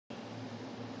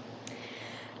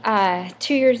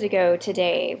2 years ago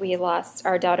today, we lost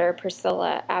our daughter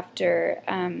Priscilla after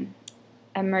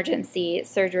emergency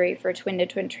surgery for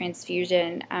twin-to-twin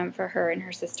transfusion for her and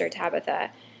her sister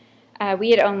Tabitha.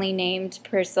 We had only named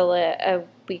Priscilla a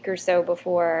week or so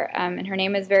before, and her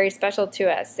name is very special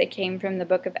to us. It came from the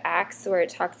book of Acts, where it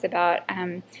talks about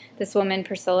this woman,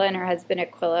 Priscilla, and her husband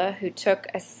Aquila, who took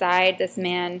aside this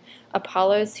man,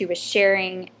 Apollos, who was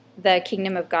sharing the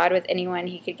kingdom of God with anyone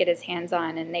he could get his hands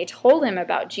on. And they told him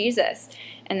about Jesus,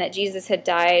 and that Jesus had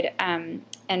died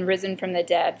and risen from the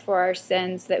dead for our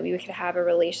sins, so that we could have a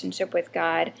relationship with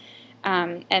God.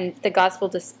 And the gospel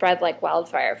just spread like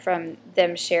wildfire from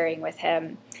them sharing with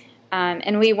him.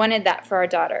 And we wanted that for our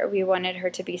daughter. We wanted her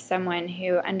to be someone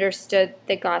who understood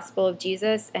the gospel of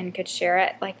Jesus and could share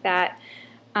it like that.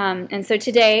 And so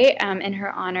today, in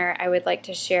her honor, I would like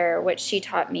to share what she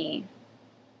taught me.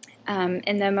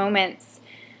 In the moments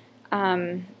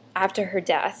after her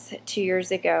death 2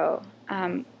 years ago,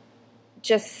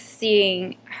 just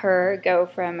seeing her go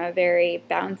from a very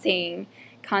bouncing,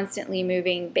 constantly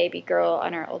moving baby girl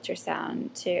on our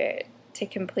ultrasound to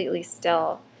completely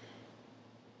still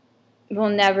will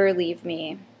never leave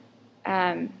me.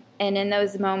 And in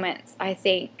those moments, I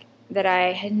think that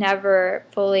I had never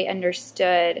fully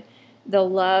understood the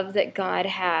love that God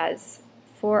has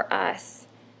for us,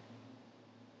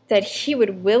 that he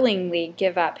would willingly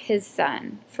give up his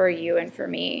son for you and for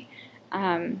me.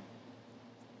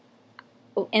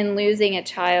 In losing a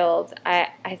child,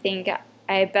 I think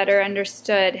I better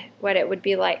understood what it would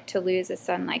be like to lose a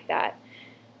son like that.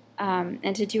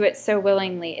 And to do it so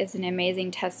willingly is an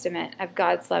amazing testament of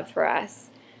God's love for us.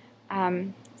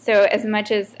 So as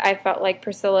much as I felt like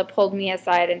Priscilla pulled me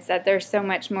aside and said, there's so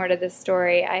much more to this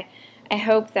story, I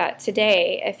hope that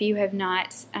today, if you have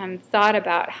not thought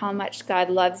about how much God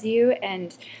loves you,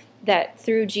 and that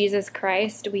through Jesus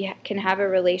Christ we can have a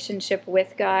relationship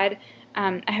with God,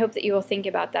 I hope that you will think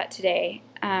about that today.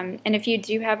 And if you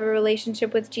do have a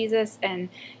relationship with Jesus and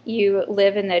you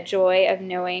live in the joy of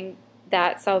knowing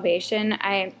that salvation,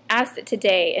 I ask that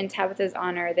today, in Tabitha's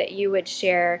honor, that you would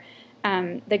share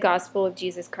the gospel of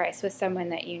Jesus Christ with someone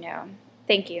that you know.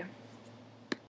 Thank you.